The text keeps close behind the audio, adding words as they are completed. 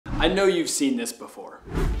I know you've seen this before.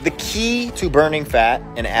 The key to burning fat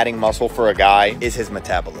and adding muscle for a guy is his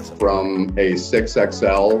metabolism. From a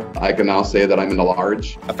 6XL, I can now say that I'm in a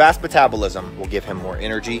large. A fast metabolism will give him more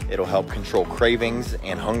energy. It'll help control cravings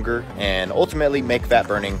and hunger and ultimately make fat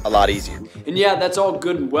burning a lot easier. And yeah, that's all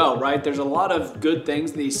good and well, right? There's a lot of good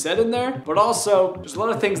things that he said in there, but also there's a lot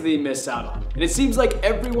of things that he missed out on. And it seems like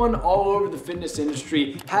everyone all over the fitness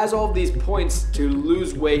industry has all of these points to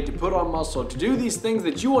lose weight, to put on muscle, to do these things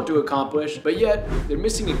that you want to accomplish, but yet they're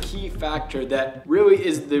missing a key factor that really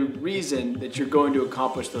is the reason that you're going to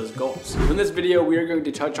accomplish those goals. In this video, we are going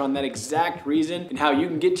to touch on that exact reason and how you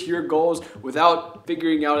can get to your goals without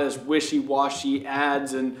figuring out as wishy-washy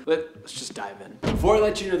ads, and let's just dive in. Before I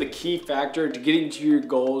let you know the key factor to getting to your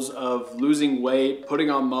goals of losing weight, putting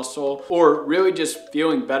on muscle, or really just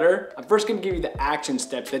feeling better, I'm first gonna give you the action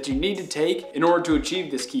steps that you need to take in order to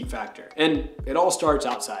achieve this key factor. And it all starts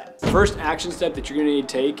outside. The first action step that you're gonna need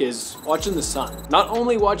to take is watching the sun. Not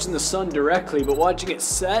only watching the sun directly, but watching it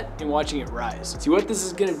set and watching it rise. See, what this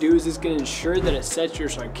is gonna do is it's gonna ensure that it sets your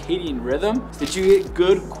circadian rhythm so that you get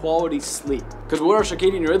good quality sleep. Because what our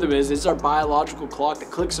circadian rhythm is, it's our biological clock that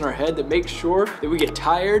clicks in our head that makes sure that we get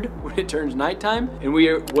tired when it turns nighttime and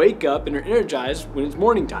we wake up and are energized when it's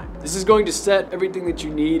morning time. This is going to set everything that you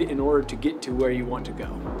need in order to get to where you want to go.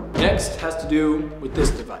 Next has to do with this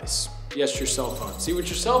device. Yes, your cell phone. See, what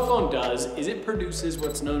your cell phone does is it produces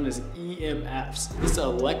what's known as EMFs. This is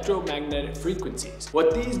electromagnetic frequencies.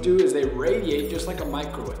 What these do is they radiate just like a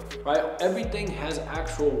microwave, right? Everything has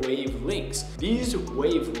actual wavelengths. These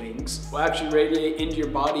wavelengths will actually radiate into your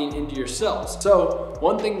body and into your cells. So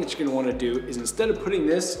one thing that you're gonna wanna do is instead of putting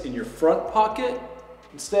this in your front pocket,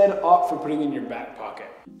 instead opt for putting it in your back pocket.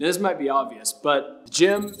 Now, this might be obvious, but the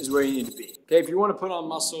gym is where you need to be. Okay, if you want to put on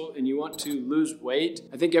muscle and you want to lose weight,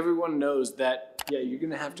 I think everyone knows that, yeah, you're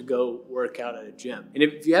gonna have to go work out at a gym. And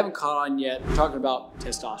if you haven't caught on yet, we're talking about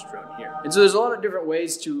testosterone here. And so there's a lot of different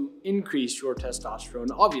ways to increase your testosterone,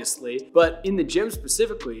 obviously, but in the gym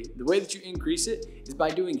specifically, the way that you increase it is by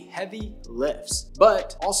doing heavy lifts,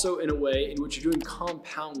 but also in a way in which you're doing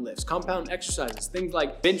compound lifts, compound exercises, things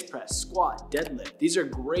like bench press, squat, deadlift. These are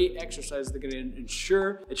great exercises that are gonna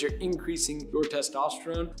ensure that you're increasing your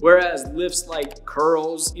testosterone, whereas lifts like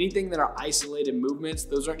curls, anything that are isolated movements,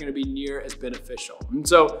 those aren't gonna be near as beneficial. And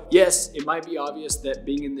so, yes, it might be obvious that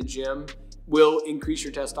being in the gym will increase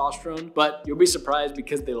your testosterone, but you'll be surprised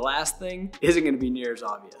because the last thing isn't gonna be near as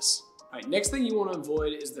obvious. All right, next thing you want to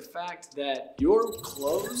avoid is the fact that your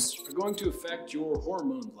clothes are going to affect your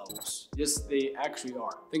hormone levels. Yes, they actually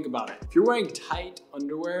are. Think about it. If you're wearing tight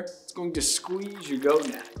underwear, it's going to squeeze your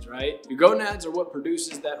gonads, right? Your gonads are what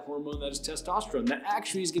produces that hormone that is testosterone. That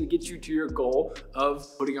actually is going to get you to your goal of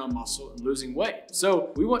putting on muscle and losing weight.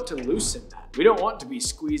 So we want to loosen that. We don't want to be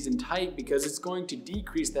squeezed and tight because it's going to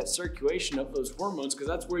decrease that circulation of those hormones because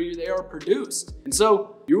that's where they are produced. And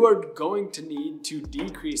so you are going to need to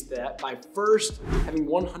decrease that by first having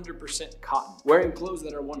 100% cotton. Wearing clothes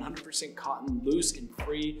that are 100% cotton, loose and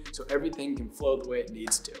free, so everything can flow the way it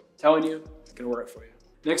needs to. Telling you, it's gonna work for you.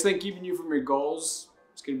 Next thing keeping you from your goals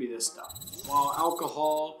is gonna be this stuff. While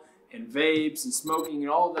alcohol and vapes and smoking and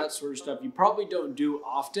all of that sort of stuff you probably don't do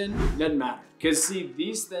often, it doesn't matter. Because see,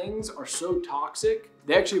 these things are so toxic,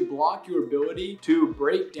 they actually block your ability to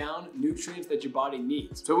break down nutrients that your body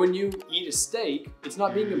needs. So when you eat a steak, it's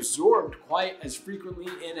not being absorbed quite as frequently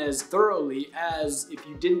and as thoroughly as if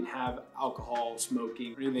you didn't have alcohol,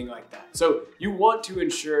 smoking, or anything like that. So you want to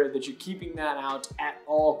ensure that you're keeping that out at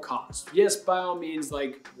all costs. Yes, by all means,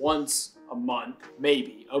 like once a month,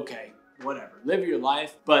 maybe, okay. Whatever, live your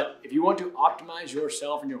life. But if you want to optimize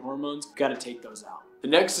yourself and your hormones, you gotta take those out. The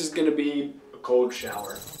next is gonna be a cold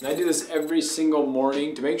shower. And I do this every single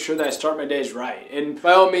morning to make sure that I start my days right. And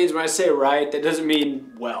by all means, when I say right, that doesn't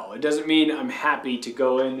mean well. It doesn't mean I'm happy to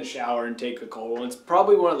go in the shower and take a cold one. It's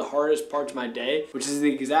probably one of the hardest parts of my day, which is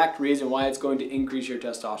the exact reason why it's going to increase your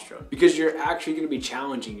testosterone. Because you're actually gonna be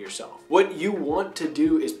challenging yourself. What you want to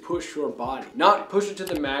do is push your body. Not push it to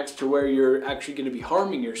the max to where you're actually gonna be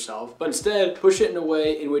harming yourself, but instead push it in a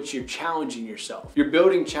way in which you're challenging yourself. You're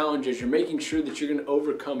building challenges, you're making sure that you're gonna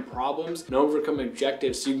overcome problems and overcome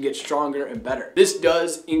objectives so you can get stronger and better. This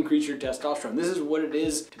does increase your testosterone. This is what it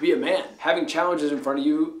is to be a man. Having challenges in front of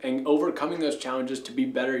you and overcoming those challenges to be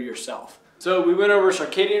better yourself. So we went over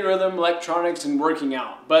circadian rhythm, electronics, and working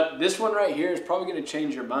out. But this one right here is probably gonna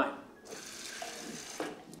change your mind.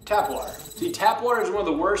 Tap water. See, tap water is one of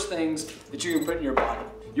the worst things that you can put in your body.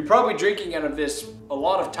 You're probably drinking out of this a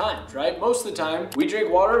lot of times, right? Most of the time, we drink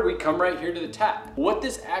water, we come right here to the tap. What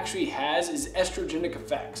this actually has is estrogenic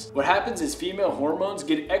effects. What happens is female hormones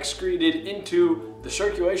get excreted into the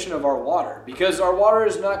circulation of our water, because our water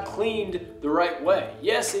is not cleaned the right way.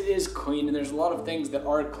 Yes, it is clean, and there's a lot of things that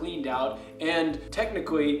are cleaned out, and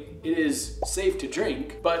technically it is safe to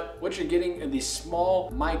drink, but what you're getting are these small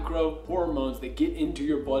micro hormones that get into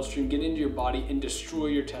your bloodstream, get into your body, and destroy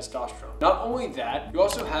your testosterone. Not only that, you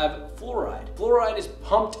also have fluoride. Fluoride is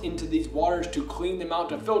pumped into these waters to clean them out,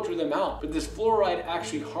 to filter them out, but this fluoride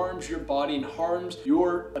actually harms your body and harms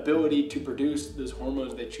your ability to produce those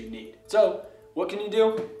hormones that you need. So what can you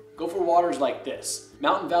do? Go for waters like this.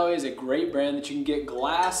 Mountain Valley is a great brand that you can get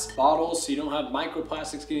glass bottles so you don't have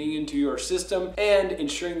microplastics getting into your system, and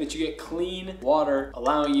ensuring that you get clean water,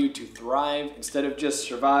 allowing you to thrive instead of just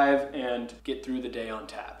survive and get through the day on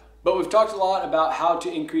tap. But we've talked a lot about how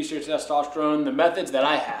to increase your testosterone, the methods that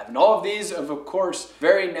I have, and all of these are of course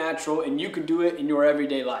very natural, and you can do it in your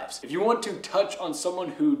everyday lives. If you want to touch on someone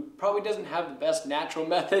who probably doesn't have the best natural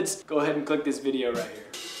methods, go ahead and click this video right here.